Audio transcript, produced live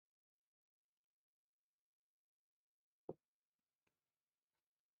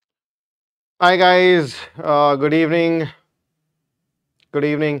Hi guys, good evening. Good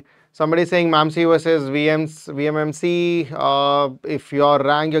evening. Somebody saying MAMC versus VMMC. If your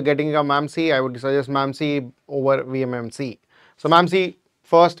rank you're getting a MAMC, I would suggest MAMC over VMMC. So MAMC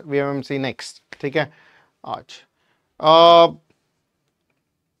first, VMMC next. ठीक है? आज. Uh,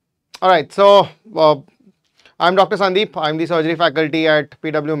 all right. So I'm Dr. Sandeep. I'm the surgery faculty at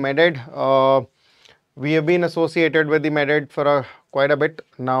PW MedEd. We have been associated with the MedEd for quite a bit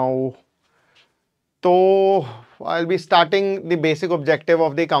now. So I'll be starting the basic objective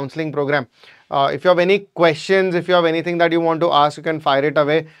of the counseling program. If you have any questions, if you have anything that you want to ask, you can fire it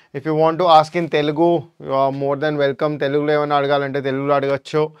away. If you want to ask in Telugu, you are more than welcome. Telugu lo adagalante Telugu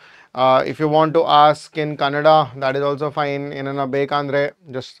adagachu. If you want to ask in Kannada, that is also fine. In a Bekandre,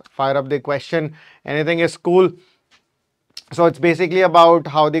 just fire up the question. Anything is cool. So it's basically about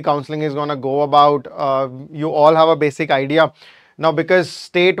how the counseling is going to go about. You all have a basic idea. Now, because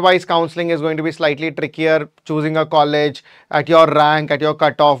state-wise counseling is going to be slightly trickier, choosing a college at your rank, at your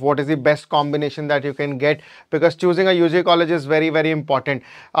cutoff, what is the best combination that you can get? Because choosing a UG college is very, very important.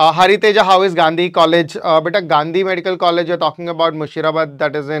 Hariteja, how is Gandhi College? Beta Gandhi Medical College, you're talking about Mushirabad,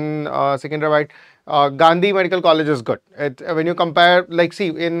 that is in Secunderabad. Gandhi Medical College is good. When you compare, like, see,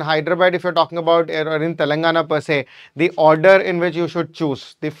 in Hyderabad, if you're talking about, or in Telangana per se, the order in which you should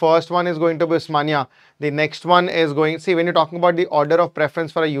choose, the first one is going to be Usmania. The next one is going, see, when you're talking about the order of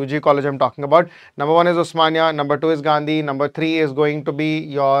preference for a UG college, I'm talking about, number 1 is Usmania, number 2 is Gandhi, number 3 is going to be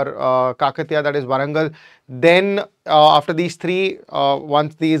your Kakatiya, that is Warangal. Then after these three,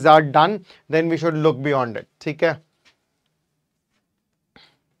 once these are done, then we should look beyond it. Okay?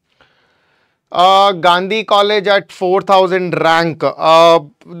 Gandhi College at 4,000 rank.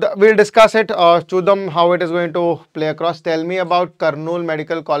 We'll discuss it. Chudam, how it is going to play across. Tell me about Kurnool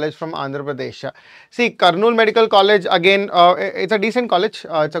Medical College from Andhra Pradesh. See, Kurnool Medical College, again, it's a decent college.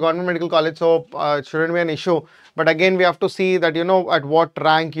 It's a government medical college, so it shouldn't be an issue. But again, we have to see that, you know, at what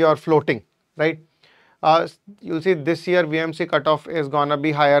rank you are floating, right? You'll see this year VMC cutoff is gonna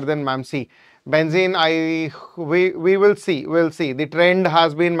be higher than MAMC. Benzene, we will see. We'll see. The trend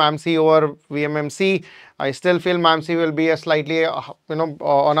has been MAMC over VMMC. I still feel MAMC will be a slightly,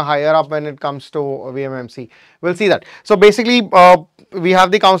 on a higher up when it comes to VMMC. We'll see that. So basically, we have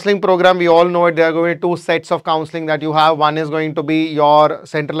the counseling program. We all know it. There are going to be two sets of counseling that you have. One is going to be your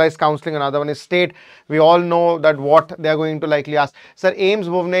centralized counseling. Another one is state. We all know that what they are going to likely ask. Sir, AIIMS,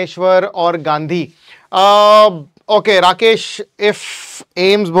 Bhubaneswar or Gandhi? Okay, Rakesh, if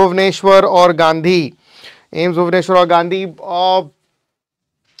AIIMS Bhubaneswar or Gandhi, AIIMS Bhubaneswar or Gandhi,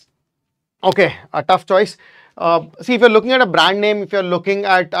 okay, a tough choice. See, if you're looking at a brand name, if you're looking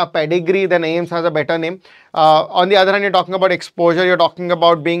at a pedigree, then AIIMS has a better name. On the other hand, you're talking about exposure, you're talking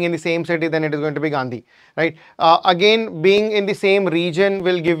about being in the same city, then it is going to be Gandhi, right? Again, being in the same region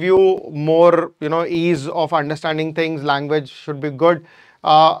will give you more, ease of understanding things. Language should be good.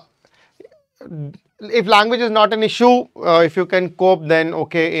 If language is not an issue, if you can cope, then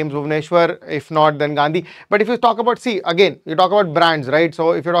okay, AIIMS Bhubaneswar. If not, then Gandhi. But if you talk about, see, again, you talk about brands, right?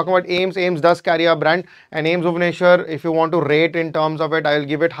 So if you're talking about AIIMS does carry a brand, and AIIMS Bhubaneswar, if you want to rate in terms of it, I'll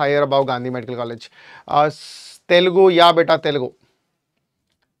give it higher above Gandhi Medical College. Telugu, yeah, beta, Telugu.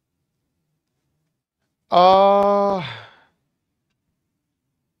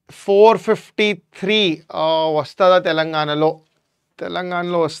 453 వస్తుందా తెలంగాణలో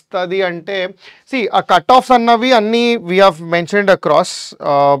తెలంగాణలో వస్తుంది అంటే C ఆ cut offs అన్నవి అన్నీ we have mentioned across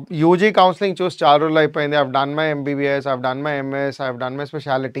UG counselling చూసి చాలా రోజులు అయిపోయింది. I have done my MBBS, I have done my MS, I have done my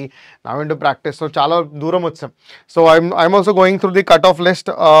speciality, now in to practice. So చాలా దూరం వచ్చాం. So I'm also going through the cut off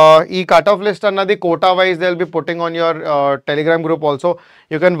list. ఈ cut off list అన్నది quota wise they will be putting on your Telegram group also.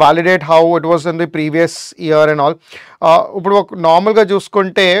 You can validate how it was in the previous year and all. ఇప్పుడు నార్మల్గా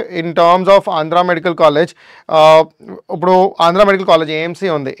చూసుకుంటే in terms of Andhra medical college, ఇప్పుడు Andhra medical college AMC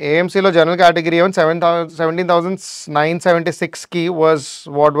ఉంది. AMCలో general category 17,976కి was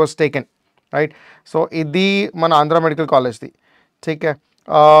what was taken, right? So ఇది మన Andhra medical కాలేజ్ది. ఠీకే.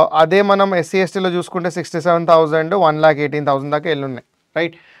 అదే మనం SC/STలో చూసుకుంటే 67,000, 1,18,000 దాకా వెళ్ళున్నాయి,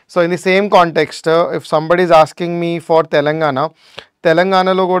 right? So in the same context, if somebody is asking me for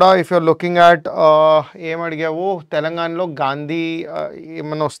తెలంగాణలో కూడా ఇఫ్ యూర్ లుకింగ్ అట్ ఏం అడిగావు, తెలంగాణలో గాంధీ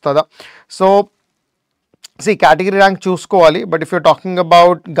ఏమన్నా వస్తుందా? సో see, category rank చూసుకోవాలి. But if you're talking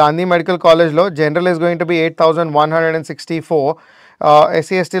about Gandhi medical కాలేజ్లో general is going to be 8,164,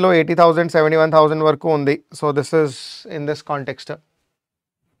 SC/STలో 80,000, 71,000 వరకు ఉంది. So this is in this context.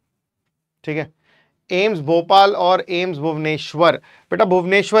 ठीक है. AIIMS Bhopal or AIIMS Bhubaneswar? बेटा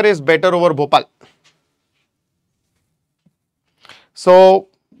Bhubaneswar is better over Bhopal. So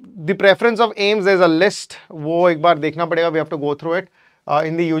the preference of AIIMS, there's a list. वो एक बार देखना पड़ेगा. We have to go through it.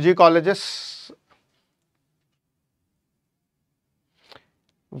 in the UG colleges.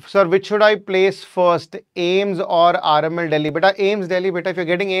 Sir, which should I place first, AIMS or RML Delhi? बेटा AIMS Delhi, बेटा if you're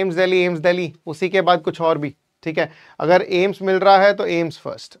getting AIMS Delhi, उसी के बाद कुछ और भी, ठीक है. अगर AIMS मिल रहा है तो AIMS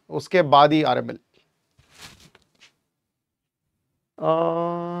first, उसके बाद ही RML.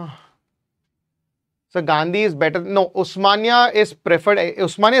 So Gandhi is better. No, Osmania is preferred.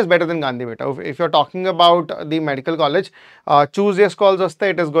 Osmania is better than Gandhi, beta. If you're talking about the medical college, choose yes calls vaste,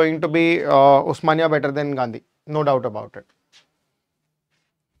 it is going to be Osmania better than Gandhi. No doubt about it.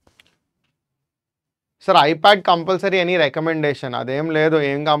 Sir, iPad compulsory, any recommendation? Adem ledu,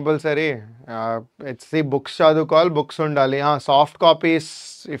 em compulsory. It's the books chadu call, books undali. Soft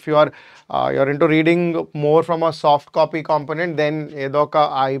copies, if you are you're into reading more from a soft copy component, then edo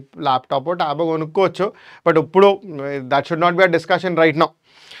ka laptop or tab konukochu. But uppudu, that should not be a discussion right now.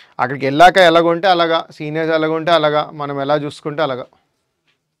 అక్కడికి వెళ్ళాక ఎలాగుంటే అలాగా, seniors ఎలాగుంటే అలాగా, మనం ఎలా చూసుకుంటే అలాగా.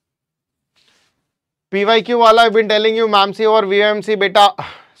 PYQ wala, I've been telling you, MAMC or VMC, beta.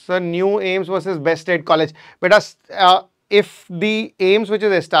 So new AIMS versus best state college. But if the AIMS which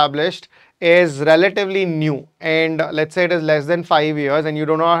is established is relatively new and let's say it is less than 5 years and you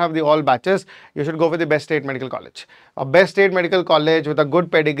do not have the all batches, you should go with the best state medical college. A best state medical college with a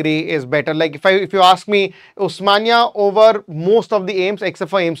good pedigree is better. Like if you ask me, Osmania over most of the AIMS except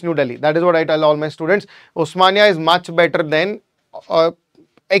for AIMS New Delhi. That is what I tell all my students. Osmania is much better than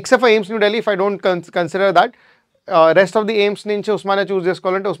except for AIMS New Delhi. If I don't consider that, rest of the AIMS nunchi Osmania choose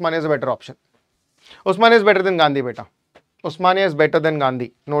చేసుకోవాలంటే Osmania is a better option. Osmania is better than Gandhi, beta. Osmania is better than Gandhi,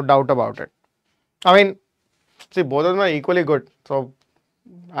 no doubt about it. I mean, see, both of them are equally good. So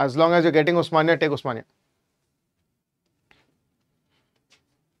as long as you're getting Osmania, take Osmania.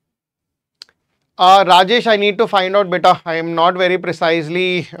 Rajesh, I need to find out, beta. I am not very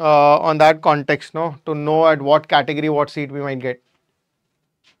precisely on that context, no, to know at what category, what seat we might get.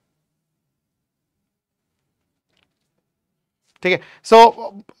 Okay, so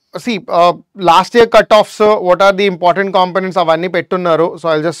see, last year cutoffs, what are the important components avanni pettunnaru? So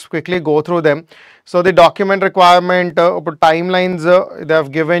I'll just quickly go through them. So the document requirement, timelines they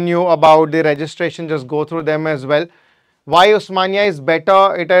have given you about the registration, just go through them as well. Why Osmania is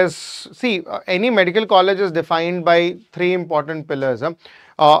better? It is, see, any medical college is defined by 3 important pillars.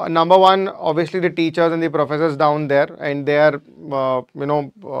 Number one, obviously the teachers and the professors down there and their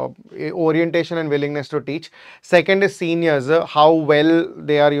orientation and willingness to teach. Second is seniors, how well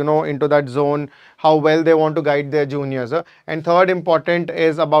they are into that zone, how well they want to guide their juniors. And third important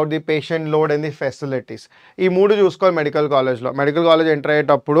is about the patient load and the facilities. Ee moodu chuskoవాలి medical కాలేజ్లో. Medical college enter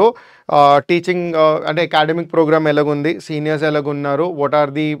అయ్యేటప్పుడు teaching అంటే academic programme ఎలాగుంది, seniors ఎలాగున్నారు, what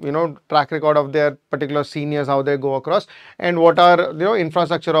are the track record of their particular seniors, how they go across, and what are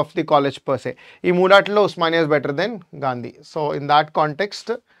infrastructure of the college per se. ఈ మూడాట్లో Osmania is better then Gandhi. So in that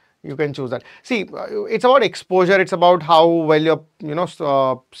context you can choose that. See, it's about exposure, it's about how well your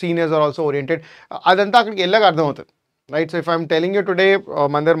seniors are also oriented. Adanta akkadiki ellaga ardham avutadi, right? So if I'm telling you today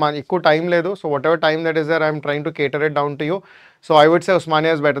mandar ekku time ledu, so whatever time that is there, I'm trying to cater it down to you. So I would say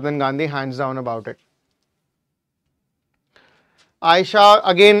Osmania is better than Gandhi, hands down about it. Aisha,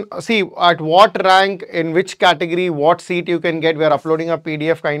 again, see at what rank, in which category, what seat you can get. We are uploading a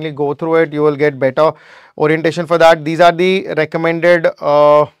PDF, kindly go through it, you will get better orientation for that. These are the recommended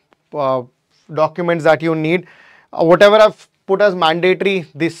documents that you need. Whatever I've put as mandatory,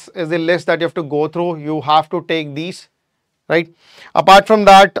 this is the list that you have to go through. You have to take these, right? Apart from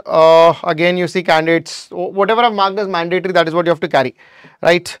that, again you see candidates, whatever I've marked as mandatory, that is what you have to carry,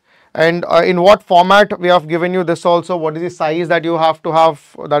 right? And in what format we have given you this also, what is the size that you have to have,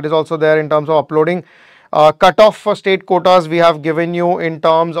 that is also there in terms of uploading. Cutoff for state quotas we have given you in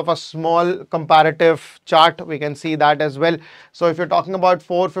terms of a small comparative chart. We can see that as well. So if you're talking about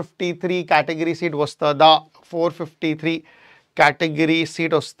 453 category seat vastada, 453 category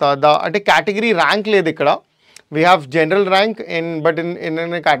seat vastada, at a category rank ledhu ikkada. We have general rank but in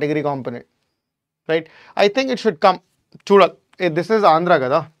a category component, right? I think it should come. Chudal, this is Andhra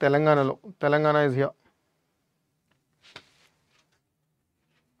kada, Telangana is here.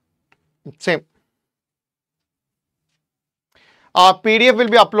 Same. PDF will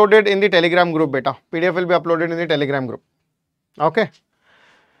be uploaded in the Telegram group, beta. PDF will be uploaded in the Telegram group. Okay.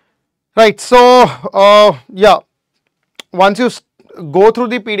 Right. So, yeah. Once you go through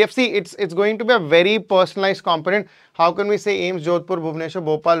the PDF, see, it's going to be a very personalized component. How can we say AIMS, Jodhpur, Bhubaneswar,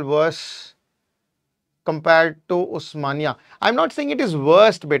 Bhopal worse compared to Osmania? I'm not saying it is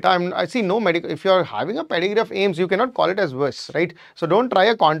worst, beta. I see no medical. If you are having a pedigree of AIMS, you cannot call it as worse, right? So don't try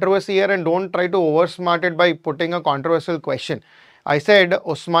a controversy here and don't try to oversmart it by putting a controversial question. I said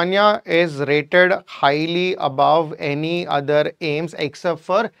Osmania is rated highly above any other AIMS except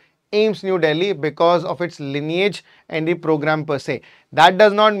for AIMS New Delhi because of its lineage and the program per se. That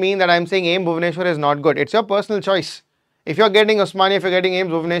does not mean that I'm saying AIMS Bhubaneswar is not good. It's your personal choice. If you're getting Osmania, if you're getting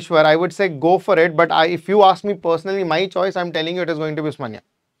AIMS Bhubaneswar, I would say go for it. But if you ask me personally, my choice, I'm telling you it is going to be Osmania.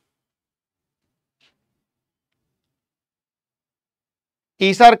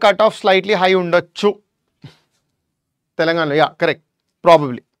 ESAR cutoff slightly high undachu. Telangana, yeah, correct.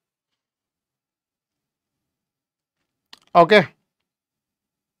 Probably. Okay.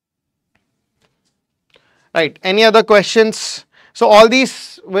 Right. Any other questions? So all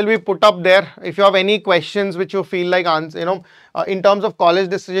these will be put up there. If you have any questions which you feel like in terms of college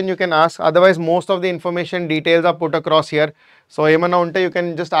decision, you can ask. Otherwise, most of the information details are put across here. So emana unte, you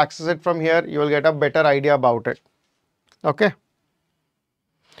can just access it from here. You will get a better idea about it. Okay.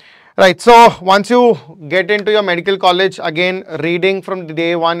 Right, so once you get into your medical college, again, reading from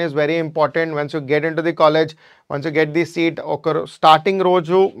day one is very important. Once you get into the college, once you get the seat, starting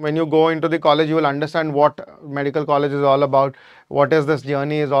roju, when you go into the college, you will understand what medical college is all about, what is this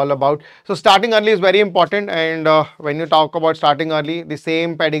journey is all about. So starting early is very important, and when you talk about starting early, the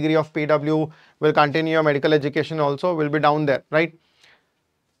same pedigree of PW will continue your medical education also, will be down there, right?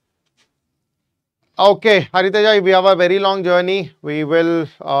 Okay, Hariteja, we have a very long journey. We will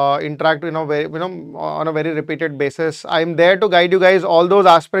interact, on a very repeated basis. I'm there to guide you guys. All those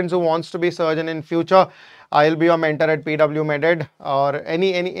aspirants who wants to be surgeon in future, I'll be your mentor at PW Meded or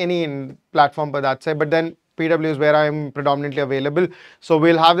any platform for that side. But then PW is where I'm predominantly available. So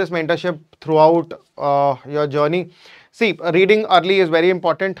we'll have this mentorship throughout your journey. See, reading early is very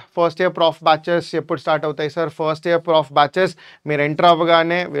important. First year prof batches ఎప్పుడు start అవుతాయి sir? First year prof batches మీరు enter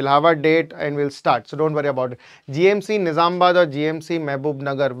అవ్వగానే we'll have a date and we'll start. So don't worry about it. GMC Nizamabad or GMC Mehboob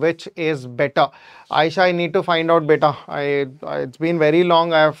Nagar, which is better? Aisha, I need to find out better. It's been very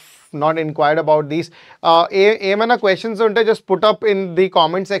long. I have not inquired about these. ఏమైనా questions ఉంటే just put up in the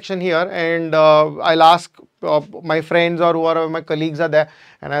comment section here and I'll ask my friends or whoever my colleagues are there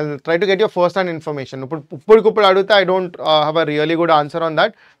and I'll try to get your first hand information. I don't have a really good answer on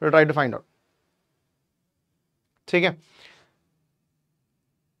that. We'll try to find out. Okay.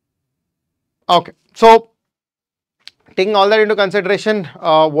 Okay. So taking all that into consideration,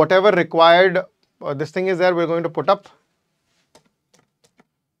 whatever required, this thing is there, we're going to put up.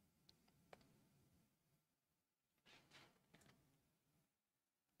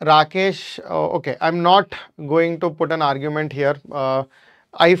 Rakesh, okay, I'm not going to put an argument here.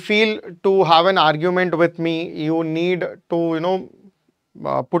 I feel to have an argument with me, you need to,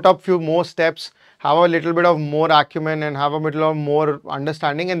 put up few more steps, have a little bit of more acumen and have a little of more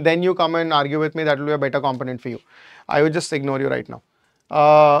understanding, and then you come and argue with me. That will be a better component for you. I would just ignore you right now.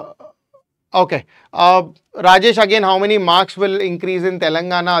 Okay. Rajesh, again, how many marks will increase in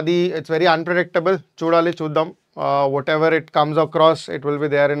Telangana? Adi, it's very unpredictable. Chudali chuddam. Whatever it comes across, it will be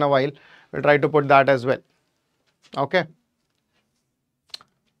there in a while. We'll try to put that as well. Okay.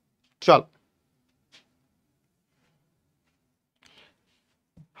 Chal.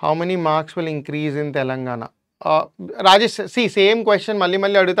 How many marks will increase in Telangana? Rajesh, see, same question. Malli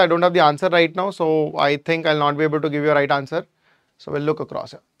adita. I don't have the answer right now. So I think I'll not be able to give you a right answer. So we'll look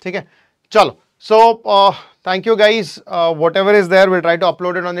across it. Okay. Chalo. So thank you guys. Whatever is there, we'll try to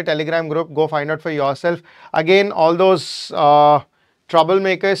upload it on the Telegram group. Go find out for yourself. Again, all those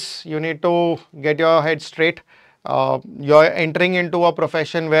troublemakers, you need to get your head straight. You're entering into a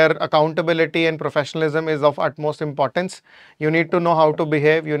profession where accountability and professionalism is of utmost importance. You need to know how to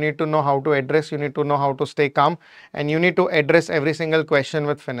behave. You need to know how to address. You need to know how to stay calm. And you need to address every single question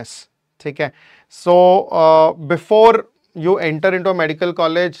with finesse. Okay. So before you enter into a medical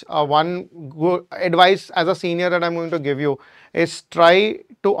college, one good advice as a senior that I'm going to give you is try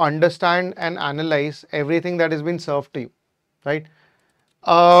to understand and analyze everything that has been served to you, right?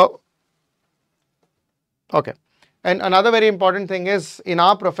 Okay. And another very important thing is, in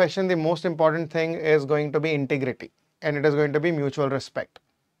our profession, the most important thing is going to be integrity, and it is going to be mutual respect.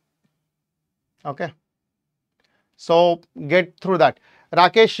 Okay. So get through that.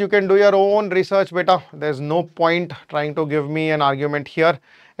 Rakesh, you can do your own research, beta. There's no point trying to give me an argument here.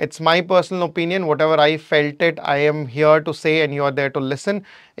 It's my personal opinion. Whatever I felt it, I am here to say, and you are there to listen.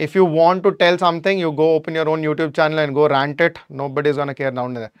 If you want to tell something, you go open your own YouTube channel and go rant it. Nobody's gonna care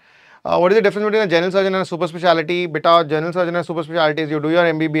down there. What is the difference between a general surgeon and a super specialty? Beta, general surgeon and super specialty is you do your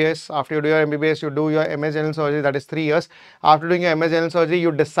MBBS. After you do your MBBS, you do your MS general surgery, that is 3 years. After doing your MS general surgery,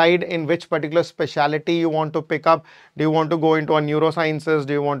 you decide in which particular specialty you want to pick up. Do you want to go into a neurosciences?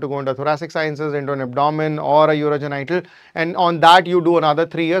 Do you want to go into thoracic sciences, into an abdomen or a urogenital? And on that, you do another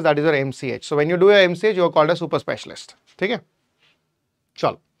 3 years, that is your MCH. So when you do your MCH, you are called a super specialist. Okay?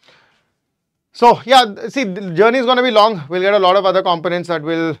 Chalo. So yeah, see, the journey is going to be long. We'll get a lot of other components that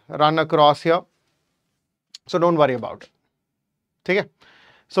will run across here. So don't worry about it. Okay.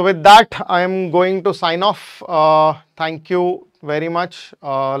 So with that, I am going to sign off. Thank you very much.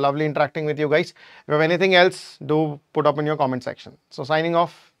 Lovely interacting with you guys. If you have anything else, do put up in your comment section. So signing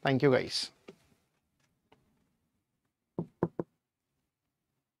off. Thank you guys.